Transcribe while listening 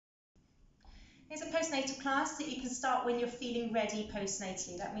Here's a postnatal class that you can start when you're feeling ready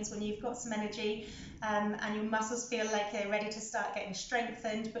postnatally. That means when you've got some energy and your muscles feel like they're ready to start getting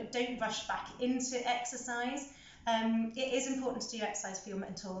strengthened, but don't rush back into exercise. It is important to do exercise for your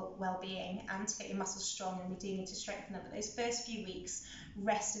mental well-being and to get your muscles strong, and we do need to strengthen them. But those first few weeks,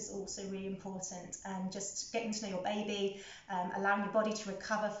 rest is also really important, and just getting to know your baby, allowing your body to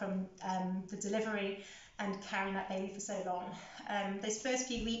recover from the delivery and carrying that baby for so long. Those first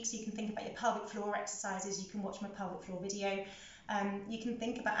few weeks, you can think about your pelvic floor exercises. You can watch my pelvic floor video. You can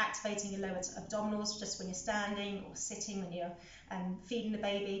think about activating your lower abdominals just when you're standing or sitting when you're feeding the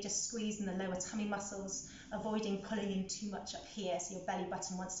baby, just squeezing the lower tummy muscles, avoiding pulling in too much up here, so your belly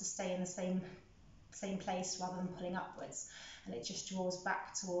button wants to stay in the same place rather than pulling upwards, and it just draws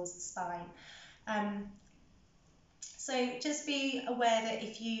back towards the spine. So just be aware that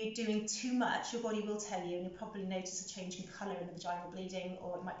if you're doing too much, your body will tell you, and you'll probably notice a change in colour in the vaginal bleeding,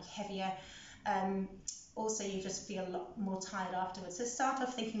 or it might be heavier. Also, you just feel a lot more tired afterwards. So start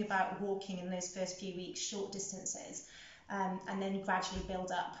off thinking about walking in those first few weeks, short distances, and then gradually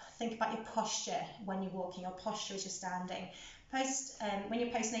build up. Think about your posture when you're walking, or posture as you're standing. When you're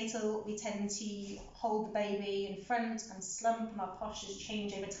postnatal, we tend to hold the baby in front and slump, and our postures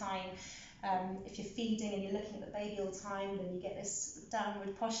change over time. If you're feeding and you're looking at the baby all the time, then you get this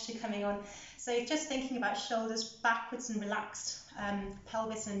downward posture coming on. So just thinking about shoulders backwards and relaxed,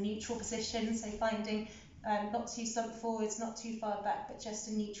 pelvis in a neutral position, so finding not too slumped forwards, not too far back, but just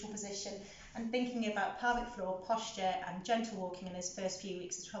a neutral position. And thinking about pelvic floor posture and gentle walking in those first few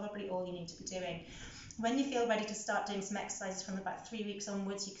weeks is probably all you need to be doing. When you feel ready to start doing some exercises from about 3 weeks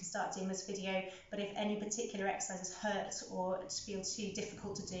onwards, you can start doing this video. But if any particular exercises hurt or feel too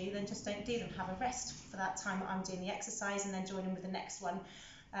difficult to do, then just don't do them. Have a rest for that time that I'm doing the exercise, and then join in with the next one.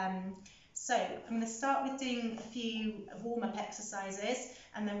 So I'm going to start with doing a few warm-up exercises,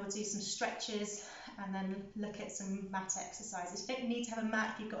 and then we'll do some stretches, and then look at some mat exercises. You don't need to have a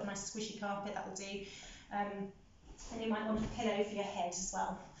mat. If you've got a nice squishy carpet, that will do. And you might want a pillow for your head as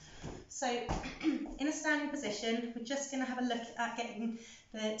well. So in a standing position, we're just going to have a look at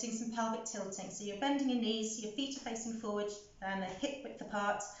doing some pelvic tilting. So you're bending your knees, so your feet are facing forward, and they're hip width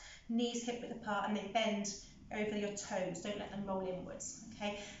apart, knees hip width apart, and they bend over your toes. Don't let them roll inwards.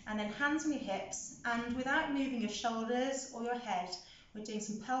 Okay, and then hands on your hips, and without moving your shoulders or your head, we're doing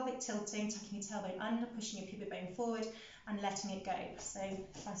some pelvic tilting, tucking your tailbone under, pushing your pubic bone forward, and letting it go. So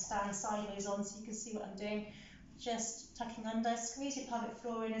if I stand sideways on so you can see what I'm doing, just tucking under, squeeze your pelvic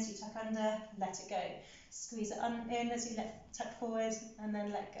floor in as you tuck under, let it go. Squeeze it in as you tuck forward, and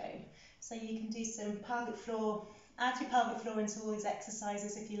then let go. So you can do some pelvic floor, add your pelvic floor into all these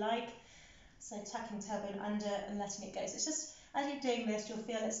exercises if you like. So tucking tailbone under and letting it go. So it's just, as you're doing this, you'll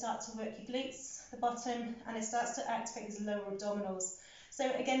feel it start to work your glutes, the bottom, and it starts to activate these lower abdominals.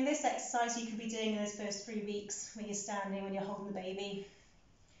 So again, this exercise you could be doing in those first 3 weeks when you're standing, when you're holding the baby.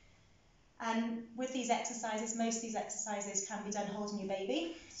 And with these exercises, most of these exercises can be done holding your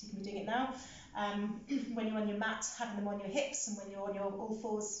baby, so you can be doing it now. When you're on your mat, having them on your hips, and when you're on your all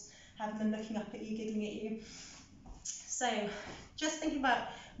fours, having them looking up at you, giggling at you. So just thinking about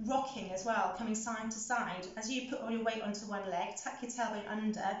rocking as well, coming side to side. As you put all your weight onto one leg, tuck your tailbone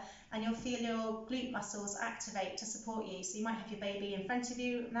under, and you'll feel your glute muscles activate to support you. So you might have your baby in front of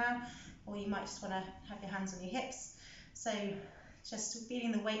you now, or you might just want to have your hands on your hips. So just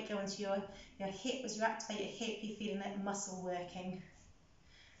feeling the weight go into your hip. As you activate your hip, you're feeling that muscle working.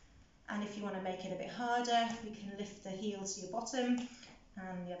 And if you want to make it a bit harder, we can lift the heel to your bottom,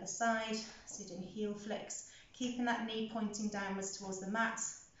 and the other side. So you're doing heel flicks, keeping that knee pointing downwards towards the mat,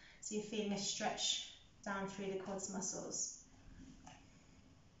 so you're feeling a stretch down through the quads muscles.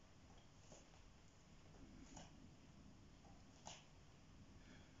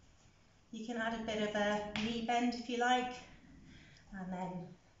 You can add a bit of a knee bend if you like, and then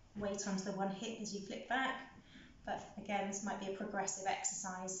weight onto the one hip as you flick back. But again, this might be a progressive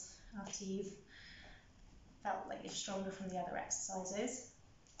exercise after you've felt like you're stronger from the other exercises.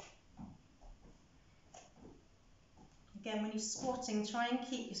 Again, when you're squatting, try and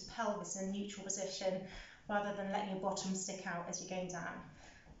keep your pelvis in a neutral position rather than letting your bottom stick out as you're going down.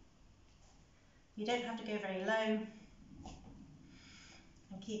 You don't have to go very low,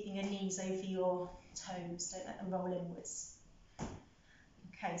 and keeping your knees over your toes, don't let them roll inwards.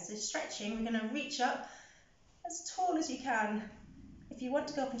 Okay, so stretching, we're going to reach up as tall as you can. If you want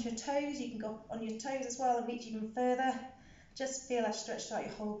to go up onto your toes, you can go up on your toes as well and reach even further. Just feel that stretch throughout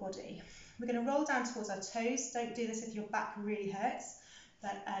your whole body. We're going to roll down towards our toes. Don't do this if your back really hurts,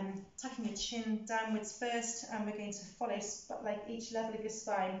 but tucking your chin downwards first, and we're going to follow like each level of your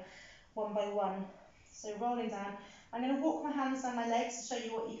spine one by one. So rolling down, I'm going to walk my hands down my legs to show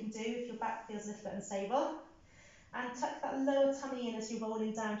you what you can do if your back feels a little bit unstable. And tuck that lower tummy in as you're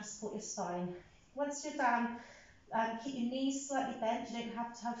rolling down to support your spine. Once you're down, keep your knees slightly bent. You don't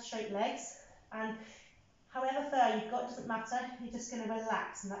have to have straight legs. And however far you've got, doesn't matter. You're just going to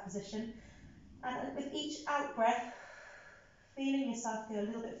relax in that position. And with each out breath, feeling yourself go a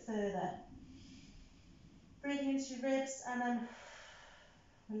little bit further. Breathing into your ribs and then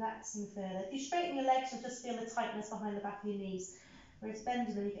relaxing further. If you straighten your legs, you'll just feel the tightness behind the back of your knees. Where it's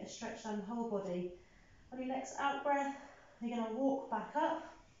bending and you get a stretch down the whole body. On your next out breath, you're going to walk back up,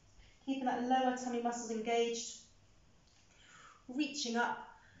 keeping that lower tummy muscles engaged, reaching up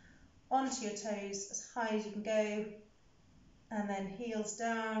onto your toes as high as you can go, and then heels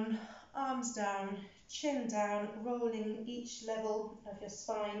down, arms down, chin down, rolling each level of your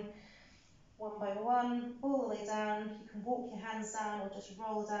spine one by one, all the way down. You can walk your hands down or just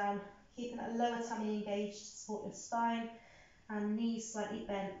roll down, keeping that lower tummy engaged to support your spine, and knees slightly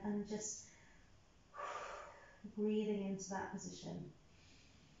bent, and just breathing into that position.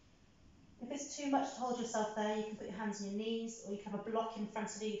 If it's too much to hold yourself there, you can put your hands on your knees, or you can have a block in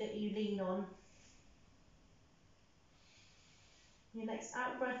front of you that you lean on. Your next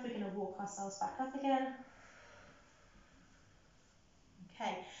out breath, we're going to walk ourselves back up again.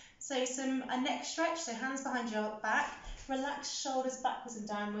 Okay, so a neck stretch, so hands behind your back, relax shoulders backwards and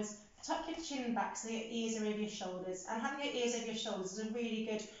downwards, tuck your chin back so your ears are over your shoulders, and having your ears over your shoulders is a really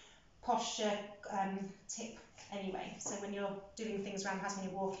good posture tip anyway. So when you're doing things around the house, when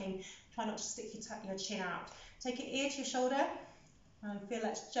you're walking, try not to stick your chin out. Take your ear to your shoulder and feel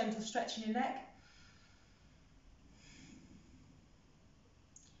that gentle stretch in your neck.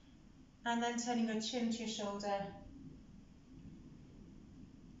 And then turning your chin to your shoulder.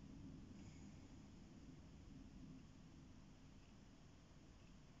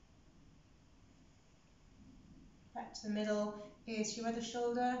 Back to the middle, ear to your other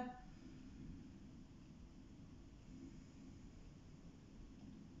shoulder.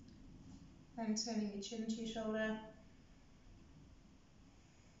 Then turning your chin to your shoulder.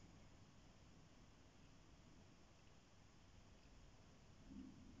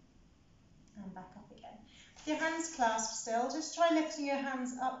 And back up again. With your hands clasped still, just try lifting your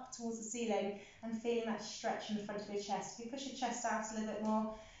hands up towards the ceiling and feeling that stretch in the front of your chest. If you push your chest out a little bit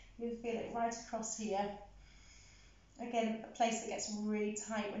more, you'll feel it right across here. Again, a place that gets really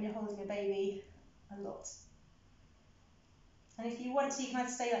tight when you're holding a baby a lot. And if you want to, you can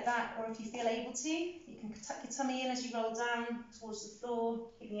either stay like that, or if you feel able to, you can tuck your tummy in as you roll down towards the floor,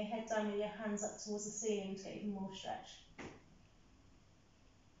 keeping your head down with your hands up towards the ceiling to get even more stretch.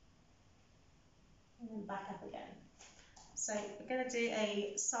 And then back up again. So we're going to do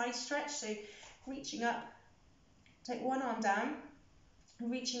a side stretch, so reaching up, take one arm down,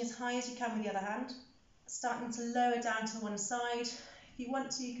 reaching as high as you can with the other hand, starting to lower down to one side. If you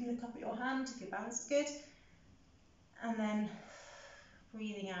want to, you can look up at your hand if your balance is good, and then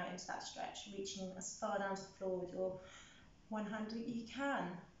breathing out into that stretch, reaching as far down to the floor with your one hand that you can,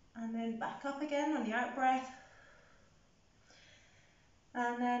 and then back up again on the out breath,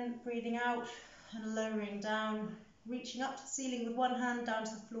 and then breathing out and lowering down, reaching up to the ceiling with one hand, down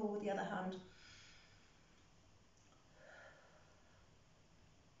to the floor with the other hand.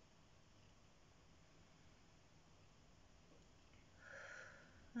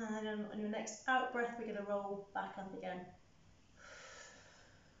 And then on your next out breath, we're going to roll back up again.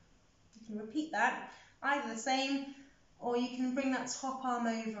 You can repeat that, either the same, or you can bring that top arm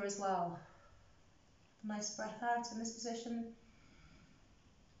over as well. Nice breath out in this position.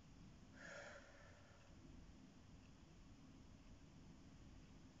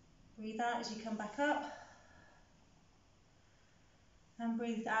 Breathe out as you come back up, and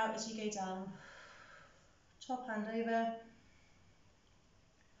breathe out as you go down. Top hand over.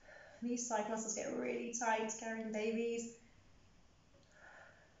 These side muscles get really tight carrying babies.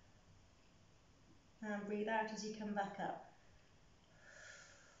 And breathe out as you come back up.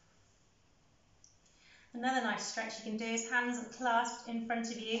 Another nice stretch you can do is hands clasped in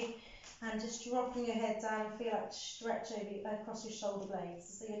front of you and just dropping your head down and feel that stretch over, across your shoulder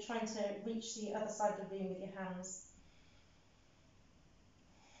blades. So you're trying to reach the other side of the room with your hands.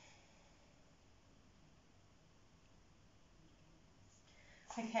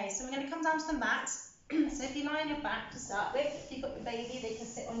 Okay, so we're going to come down to the mat. So if you lie on your back to start with, if you've got your baby, they can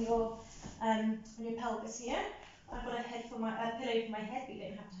sit on your pelvis here. I've got a pillow for my head, but you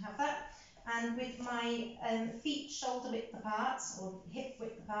don't have to have that. And with my feet shoulder width apart, or hip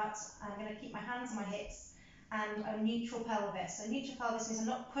width apart, I'm going to keep my hands on my hips and a neutral pelvis. So neutral pelvis means I'm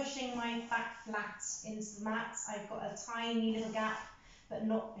not pushing my back flat into the mat. I've got a tiny little gap but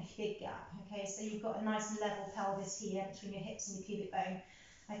not a big gap. Okay, so you've got a nice level pelvis here between your hips and your pubic bone.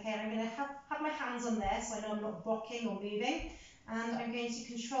 Okay, and I'm going to have my hands on there so I know I'm not rocking or moving, and I'm going to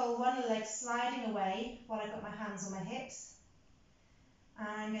control one leg sliding away while I've got my hands on my hips, and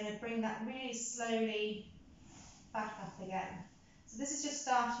I'm going to bring that really slowly back up again. So this is your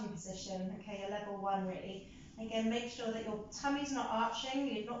starting position, okay, your level 1 really. Again, make sure that your tummy's not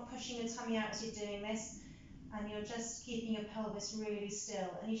arching, you're not pushing your tummy out as you're doing this, and you're just keeping your pelvis really still.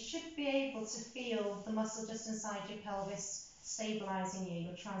 And you should be able to feel the muscle just inside your pelvis stabilizing you,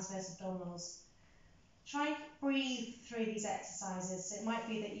 your transverse abdominals. Try and breathe through these exercises. So it might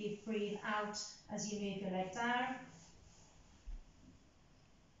be that you breathe out as you move your leg down,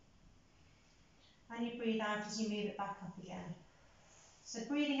 and you breathe out as you move it back up again. So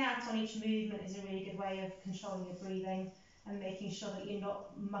breathing out on each movement is a really good way of controlling your breathing and making sure that you're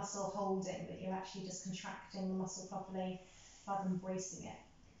not muscle holding, that you're actually just contracting the muscle properly rather than bracing it.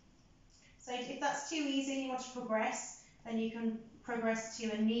 So if that's too easy and you want to progress, then you can progress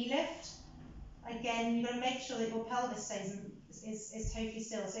to a knee lift. Again, you've got to make sure that your pelvis stays is totally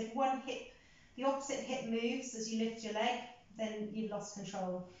still. So if one hip, the opposite hip moves as you lift your leg, then you've lost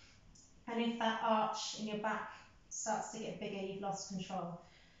control. And if that arch in your back starts to get bigger, you've lost control.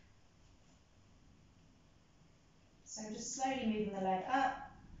 So I'm just slowly moving the leg up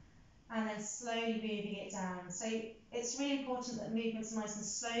and then slowly moving it down. So it's really important that the movements are nice and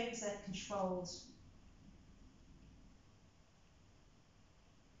slow because they're controlled.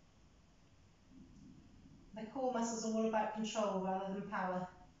 The core muscles are all about control rather than power.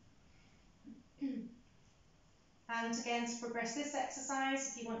 And again, to progress this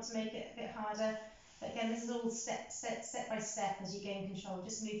exercise, if you want to make it a bit harder, but again, this is all step by step as you gain control.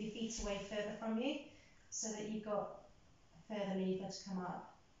 Just move your feet away further from you so that you've got a further lever to come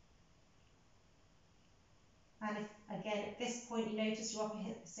up. And if, again, at this point you notice your upper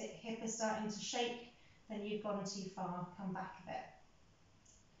hip is starting to shake, then you've gone too far. Come back a bit.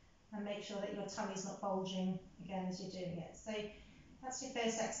 And make sure that your tummy's not bulging again as you're doing it. So that's your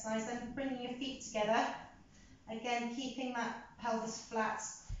first exercise. Then bringing your feet together. Again, keeping that pelvis flat.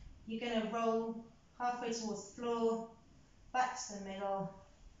 You're going to roll halfway towards the floor, back to the middle,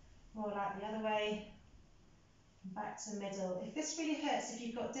 roll out the other way, and back to the middle. If this really hurts, if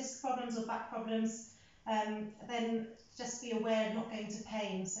you've got disc problems or back problems, then just be aware of not going to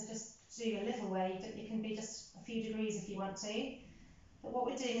pain. So just do a little way. It can be just a few degrees if you want to. But what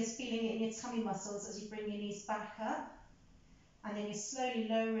we're doing is feeling it in your tummy muscles as you bring your knees back up, and then you're slowly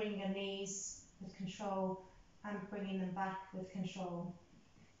lowering your knees with control and bringing them back with control.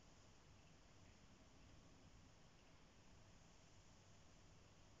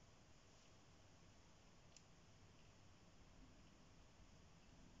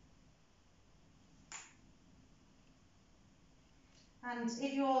 And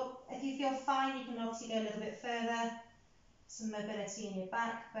if you feel fine, you can obviously go a little bit further, some mobility in your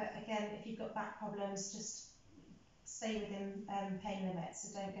back. But again, if you've got back problems, just stay within pain limits,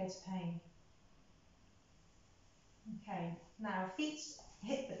 so don't go to pain. Okay, now feet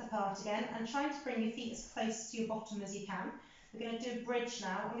hip width apart again, and trying to bring your feet as close to your bottom as you can. We're going to do a bridge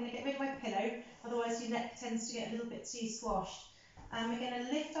now. I'm going to get rid of my pillow, otherwise your neck tends to get a little bit too squashed. And we're going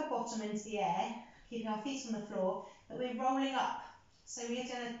to lift our bottom into the air, keeping our feet on the floor, but we're rolling up. So we're going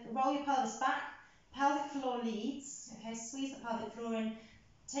to roll your pelvis back, pelvic floor leads, okay, squeeze the pelvic floor in,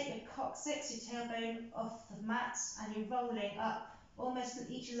 take your coccyx, your tailbone off the mat, and you're rolling up, almost at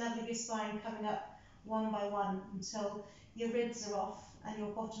each level of your spine, coming up one by one until your ribs are off and your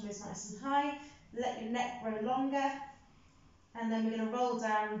bottom is nice and high. Let your neck grow longer, and then we're going to roll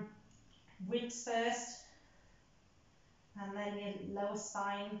down, ribs first, and then your lower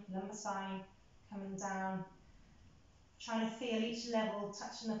spine, lumbar spine, coming down. Trying to feel each level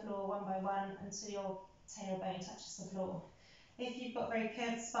touching the floor one by one until your tailbone touches the floor. If you've got very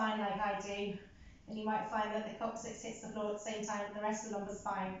curved spine like I do, then you might find that the coccyx hits the floor at the same time with the rest of the lumbar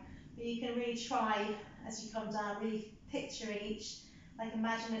spine. But you can really try, as you come down, really picturing each, like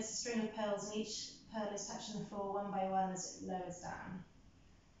imagine it's a string of pearls and each pearl is touching the floor one by one as it lowers down.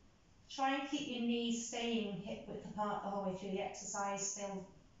 Try and keep your knees staying hip width apart the whole way through the exercise.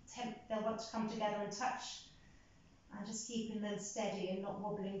 They'll want to come together and touch. And just keeping them steady and not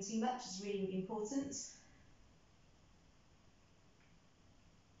wobbling too much is really, really important.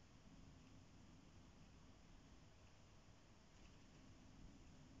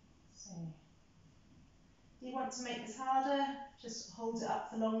 So, if you want to make this harder, just hold it up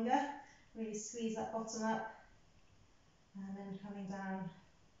for longer. Really squeeze that bottom up. And then coming down.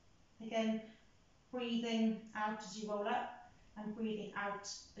 Again, breathing out as you roll up and breathing out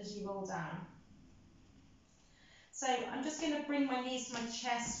as you roll down. So I'm just going to bring my knees to my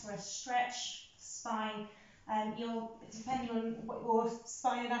chest for a stretch, spine. Depending on what your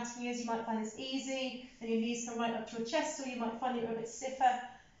spine anatomy is, you might find this easy, and your knees come right up to your chest, or you might find it a bit stiffer.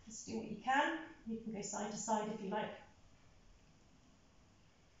 Just do what you can. You can go side to side if you like.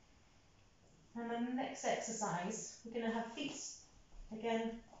 And then the next exercise, we're going to have feet,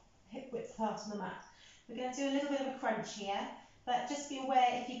 again, hip width apart on the mat. We're going to do a little bit of a crunch here, but just be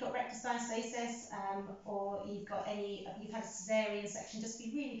aware if you've got rectus diastasis or you've had a cesarean section, just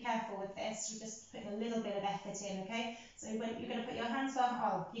be really careful with this. We're just putting a little bit of effort in, okay? So when you're going to put your hands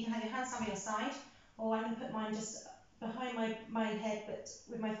behind, you can have your hands on your side, or I can put mine just behind my head, but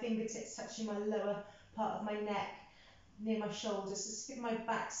with my fingertips touching my lower part of my neck, near my shoulders, just give my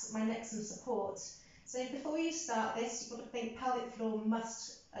neck some support. So before you start this, you've got to think pelvic floor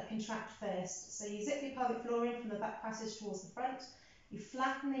must contract first. So you zip your pelvic floor in from the back passage towards the front. You're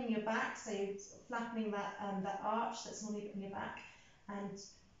flattening your back, so you're flattening that arch that's normally in your back, and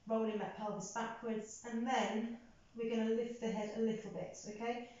rolling that pelvis backwards. And then we're going to lift the head a little bit,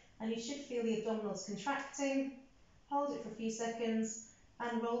 okay? And you should feel the abdominals contracting. Hold it for a few seconds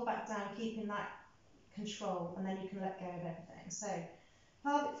and roll back down, keeping that control, and then you can let go of everything. So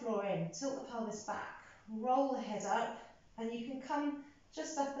pelvic floor in, tilt the pelvis back, roll the head up, and you can come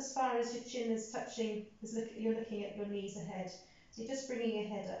just up as far as your chin is touching, you're looking at your knees ahead. So you're just bringing your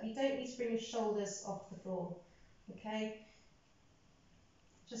head up. You don't need to bring your shoulders off the floor, okay?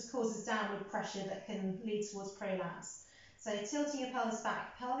 Just causes downward pressure that can lead towards prolapse. So tilting your pelvis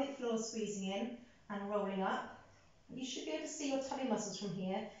back, pelvic floor squeezing in and rolling up. You should be able to see your tummy muscles from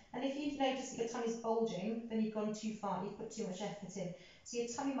here. And if you've noticed that your tummy's bulging, then you've gone too far, you've put too much effort in. So your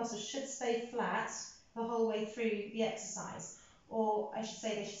tummy muscles should stay flat the whole way through the exercise. Or I should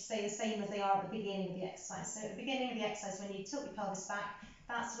say they should stay the same as they are at the beginning of the exercise. So at the beginning of the exercise, when you tilt your pelvis back,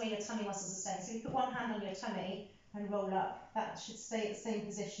 that's where your tummy muscles are staying. So if you put one hand on your tummy and roll up, that should stay at the same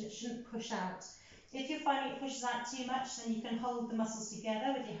position. It shouldn't push out. If you're finding it pushes out too much, then you can hold the muscles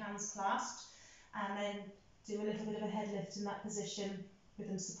together with your hands clasped, and then do a little bit of a head lift in that position with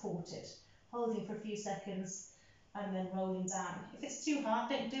them supported, holding for a few seconds and then rolling down. If it's too hard,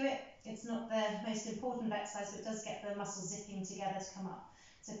 don't do it. It's not the most important exercise, but it does get the muscles zipping together to come up.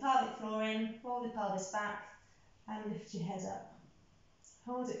 So pelvic floor in, roll the pelvis back and lift your head up.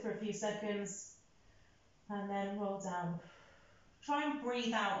 Hold it for a few seconds and then roll down. Try and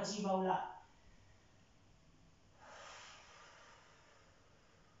breathe out as you roll up.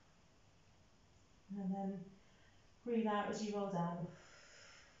 And then breathe out as you roll down.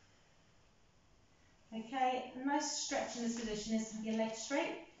 Okay, a nice stretch in this position is to have your legs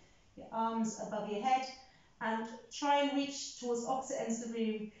straight, your arms above your head, and try and reach towards opposite ends of the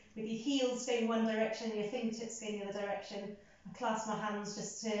room with your heels going one direction and your fingertips going the other direction. I clasp my hands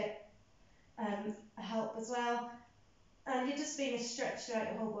just to help as well. And you're just being stretched throughout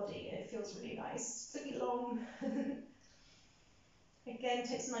your whole body. It feels really nice. It's really long. Again,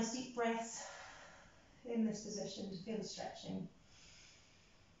 take some nice deep breaths in this position to feel the stretching.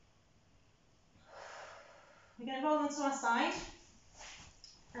 We're going to roll onto our side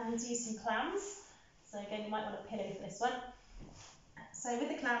and do some clams. So again, you might want a pillow for this one. So with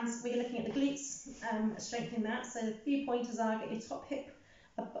the clams, we're looking at the glutes, strengthening that. So the few pointers are get your top hip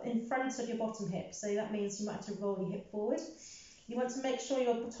up in front of your bottom hip. So that means you might have to roll your hip forward. You want to make sure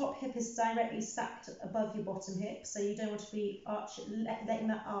your top hip is directly stacked above your bottom hip. So you don't want to be letting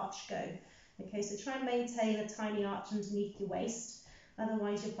that arch go. Okay, so try and maintain a tiny arch underneath your waist.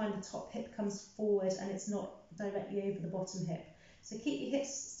 Otherwise, you'll find the top hip comes forward and it's not directly over the bottom hip. So keep your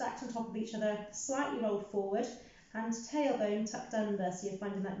hips stacked on top of each other, slightly rolled forward, and tailbone tucked under, so you're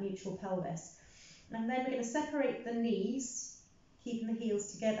finding that neutral pelvis. And then we're going to separate the knees, keeping the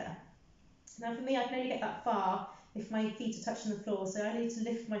heels together. Now for me, I can only get that far if my feet are touching the floor, so I need to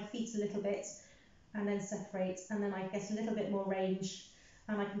lift my feet a little bit and then separate, and then I get a little bit more range,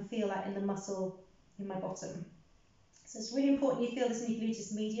 and I can feel that in the muscle in my bottom. So it's really important you feel this in your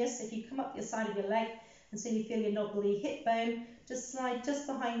gluteus medius. If you come up your side of your leg and so you feel your knobbly hip bone, just slide just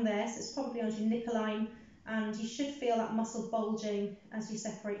behind there, so it's probably onto your nipple line, and you should feel that muscle bulging as you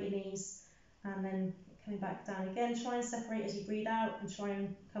separate your knees, and then coming back down again. Try and separate as you breathe out, and try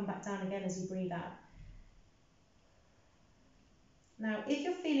and come back down again as you breathe out. Now, if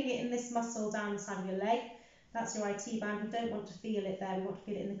you're feeling it in this muscle down the side of your leg, that's your IT band. We don't want to feel it there, we want to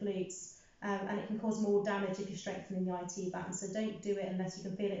feel it in the glutes. And it can cause more damage if you're strengthening the IT band, so don't do it unless you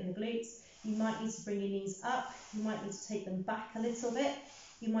can feel it in the glutes. You might need to bring your knees up, you might need to take them back a little bit,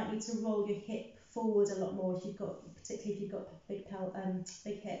 you might need to roll your hip forward a lot more, particularly if you've got big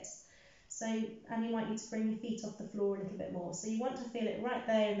hips. So, and you might need to bring your feet off the floor a little bit more. So you want to feel it right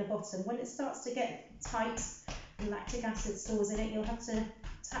there in the bottom. When it starts to get tight lactic acid stores in it. You'll have to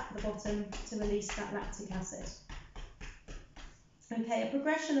tap the bottom to release that lactic acid. Okay, a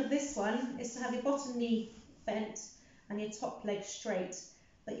progression of this one is to have your bottom knee bent and your top leg straight,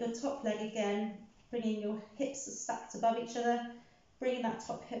 but your top leg again, bringing your hips stacked above each other, bringing that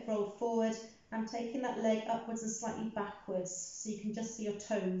top hip rolled forward and taking that leg upwards and slightly backwards so you can just see your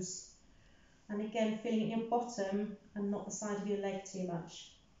toes. And again, feeling at your bottom and not the side of your leg too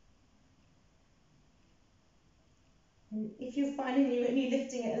much. And if you're finding you're only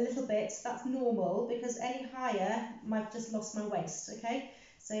lifting it a little bit, that's normal, because any higher, I've just lost my waist, okay?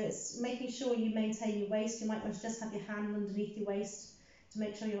 So it's making sure you maintain your waist. You might want to just have your hand underneath your waist to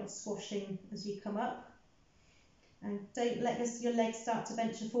make sure you're not squashing as you come up. And don't let your legs start to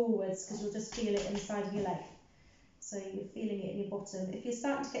venture forwards, because you'll just feel it inside of your leg. So you're feeling it in your bottom. If you're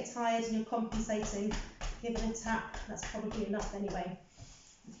starting to get tired and you're compensating, give it a tap. That's probably enough anyway.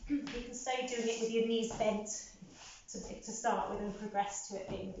 You can stay doing it with your knees bent to start with and progress to it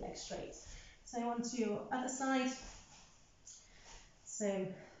being with legs straight. So on to your other side. So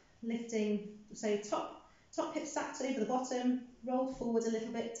lifting, so top hip stacked over the bottom, rolled forward a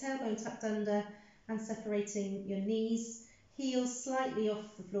little bit, tailbone tucked under, and separating your knees, heels slightly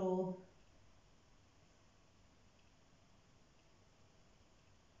off the floor.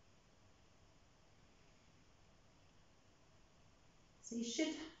 So you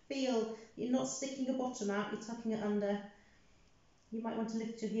should feel you're not sticking your bottom out, you're tucking it under. You might want to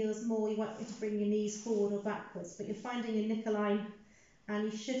lift your heels more, you might want to bring your knees forward or backwards, but you're finding your nick line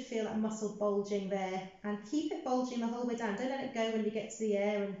and you should feel that muscle bulging there. And keep it bulging the whole way down. Don't let it go when you get to the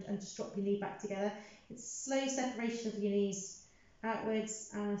air and just drop your knee back together. It's slow separation of your knees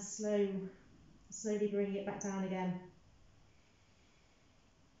outwards and slowly bringing it back down again.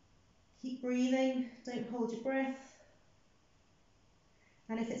 Keep breathing, don't hold your breath.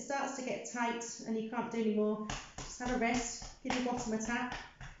 And if it starts to get tight and you can't do any more, just have a rest, give your bottom a tap,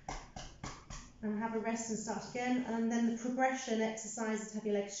 and have a rest and start again. And then the progression exercise is to have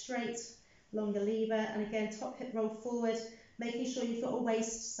your legs straight, longer lever, and again, top hip roll forward, making sure you've got a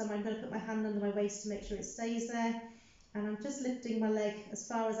waist. So I'm going to put my hand under my waist to make sure it stays there. And I'm just lifting my leg as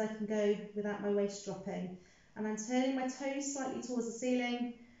far as I can go without my waist dropping. And I'm turning my toes slightly towards the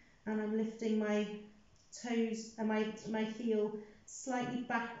ceiling, and I'm lifting my toes and my heel slightly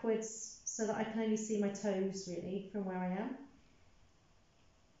backwards so that I can only see my toes really from where I am.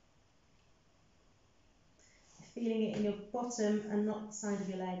 Feeling it in your bottom and not the side of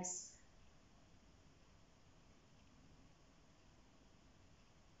your legs.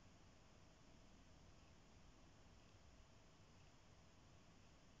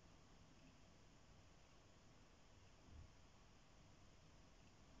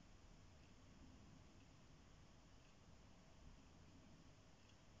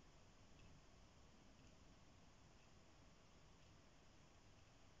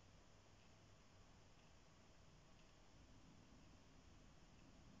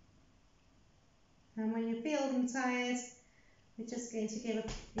 And when you're feeling tired, you're just going to give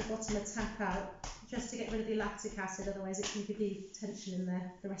your bottom a tap out, just to get rid of the lactic acid, otherwise it can give you tension in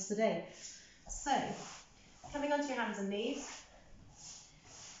there the rest of the day. So, coming onto your hands and knees,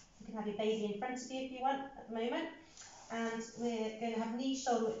 you can have your baby in front of you if you want at the moment, and we're going to have knees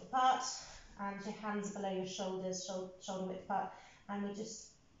shoulder width apart, and your hands below your shoulders, shoulder width apart, and we're just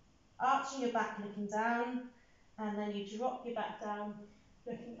arching your back, looking down, and then you drop your back down,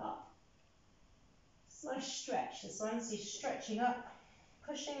 looking up. Nice stretch this one, so you're stretching up,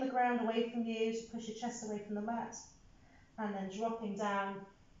 pushing the ground away from you to push your chest away from the mat, and then dropping down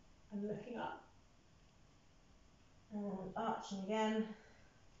and looking up. And arching again,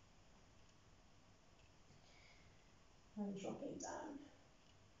 and dropping down.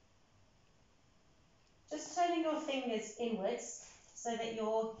 Just turning your fingers inwards so that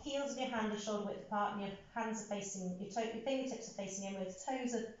your heels of your hand are shoulder width apart and your hands are facing, your fingertips are facing inwards,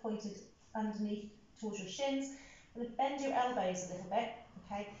 toes are pointed underneath towards your shins. I'm going to bend your elbows a little bit,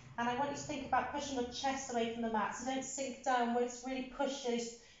 okay? And I want you to think about pushing your chest away from the mat, so don't sink downwards, really push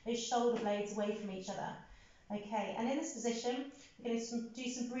those shoulder blades away from each other. Okay, and in this position, we're going to do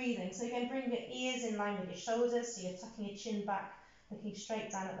some breathing. So again, bring your ears in line with your shoulders, so you're tucking your chin back, looking straight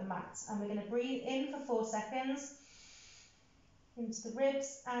down at the mat. And we're going to breathe in for 4 seconds, into the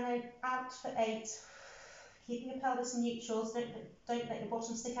ribs, and then out for 8. Keeping your pelvis neutral, so don't let your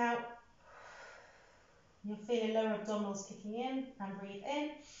bottom stick out. You're feeling lower abdominals kicking in, and breathe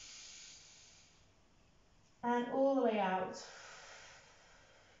in. And all the way out.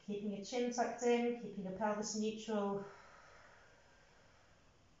 Keeping your chin tucked in, keeping your pelvis neutral.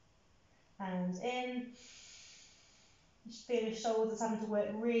 And in. You should feel your shoulders having to work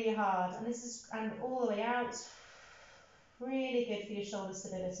really hard. And all the way out. Really good for your shoulder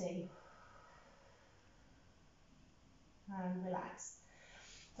stability. And relax.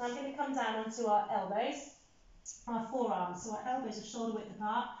 Now I'm going to come down onto our elbows, our forearms. So our elbows are shoulder width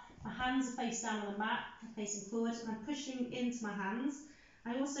apart. My hands are face down on the mat, facing forward, and I'm pushing into my hands.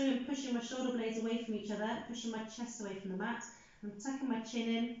 I also am pushing my shoulder blades away from each other, pushing my chest away from the mat. I'm tucking my chin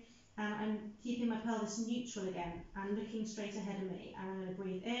in, and I'm keeping my pelvis neutral again, and looking straight ahead of me. And I'm going to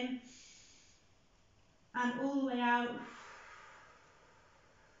breathe in, and all the way out,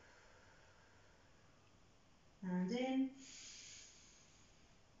 and in,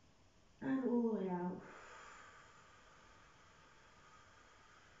 and all the way out.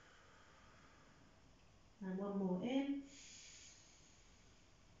 And one more in,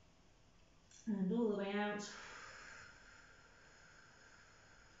 and all the way out.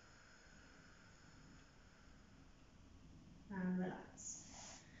 And relax.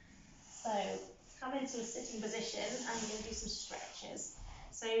 So come into a sitting position and you're going to do some stretches.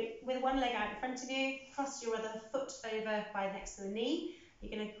 So with one leg out in front of you, cross your other foot over by next to the knee.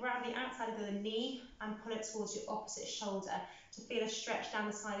 You're going to grab the outside of the knee and pull it towards your opposite shoulder to feel a stretch down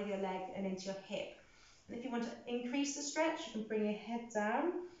the side of your leg and into your hip. And if you want to increase the stretch, you can bring your head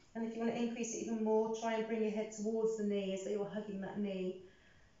down. And if you want to increase it even more, try and bring your head towards the knee as though you're hugging that knee.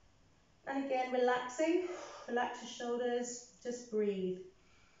 And again, relaxing. Relax your shoulders, just breathe.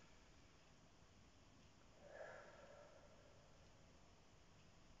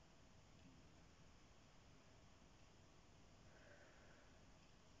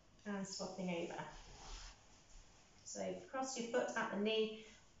 And swapping over. So cross your foot at the knee,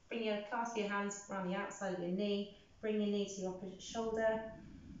 clasp your hands around the outside of your knee, bring your knee to your opposite shoulder.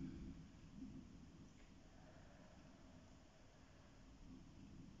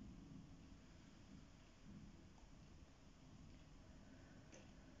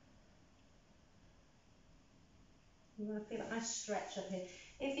 You want to feel a nice stretch up here.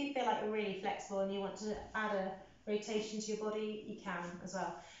 If you feel like you're really flexible and you want to add a rotation to your body, you can as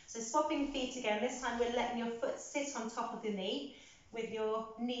well. So swapping feet again, this time we're letting your foot sit on top of the knee with your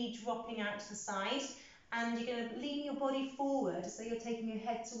knee dropping out to the side, and you're going to lean your body forward so you're taking your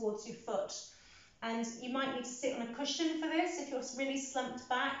head towards your foot. And you might need to sit on a cushion for this if you're really slumped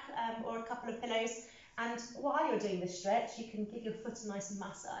back, or a couple of pillows. And while you're doing this stretch, you can give your foot a nice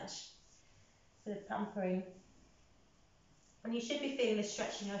massage, a bit of pampering. And you should be feeling this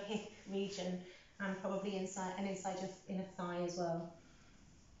stretch in your hip region and probably inside your inner thigh as well.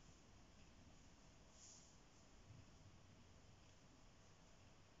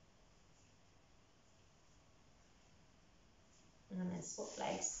 And then swap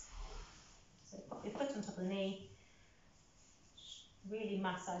legs. So pop your foot on top of the knee, really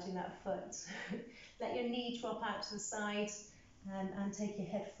massaging that foot. Let your knee drop out to the side, and take your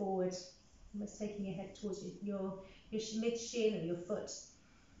head forward, almost taking your head towards your mid-shin of your foot.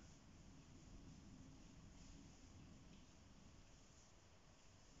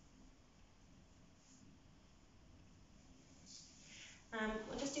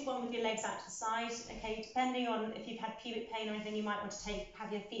 We'll just do one with your legs out to the side. Okay, depending on if you've had pubic pain or anything, you might want to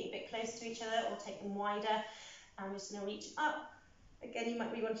have your feet a bit closer to each other or take them wider. I'm just going to reach up. Again, you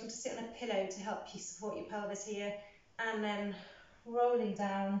might be wanting to sit on a pillow to help you support your pelvis here. And then rolling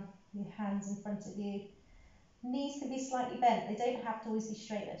down, your hands in front of you. Knees can be slightly bent. They don't have to always be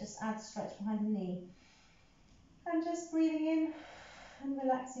straight. That just adds stretch behind the knee. And just breathing in and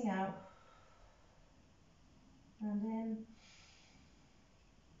relaxing out. And in.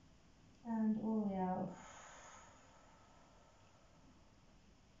 And all the way out.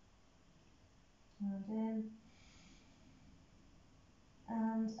 And in.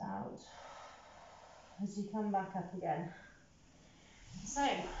 And out. As you come back up again. So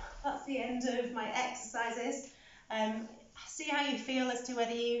that's the end of my exercises. See how you feel as to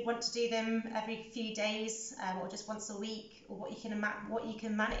whether you want to do them every few days, or just once a week, or what you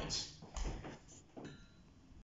can manage.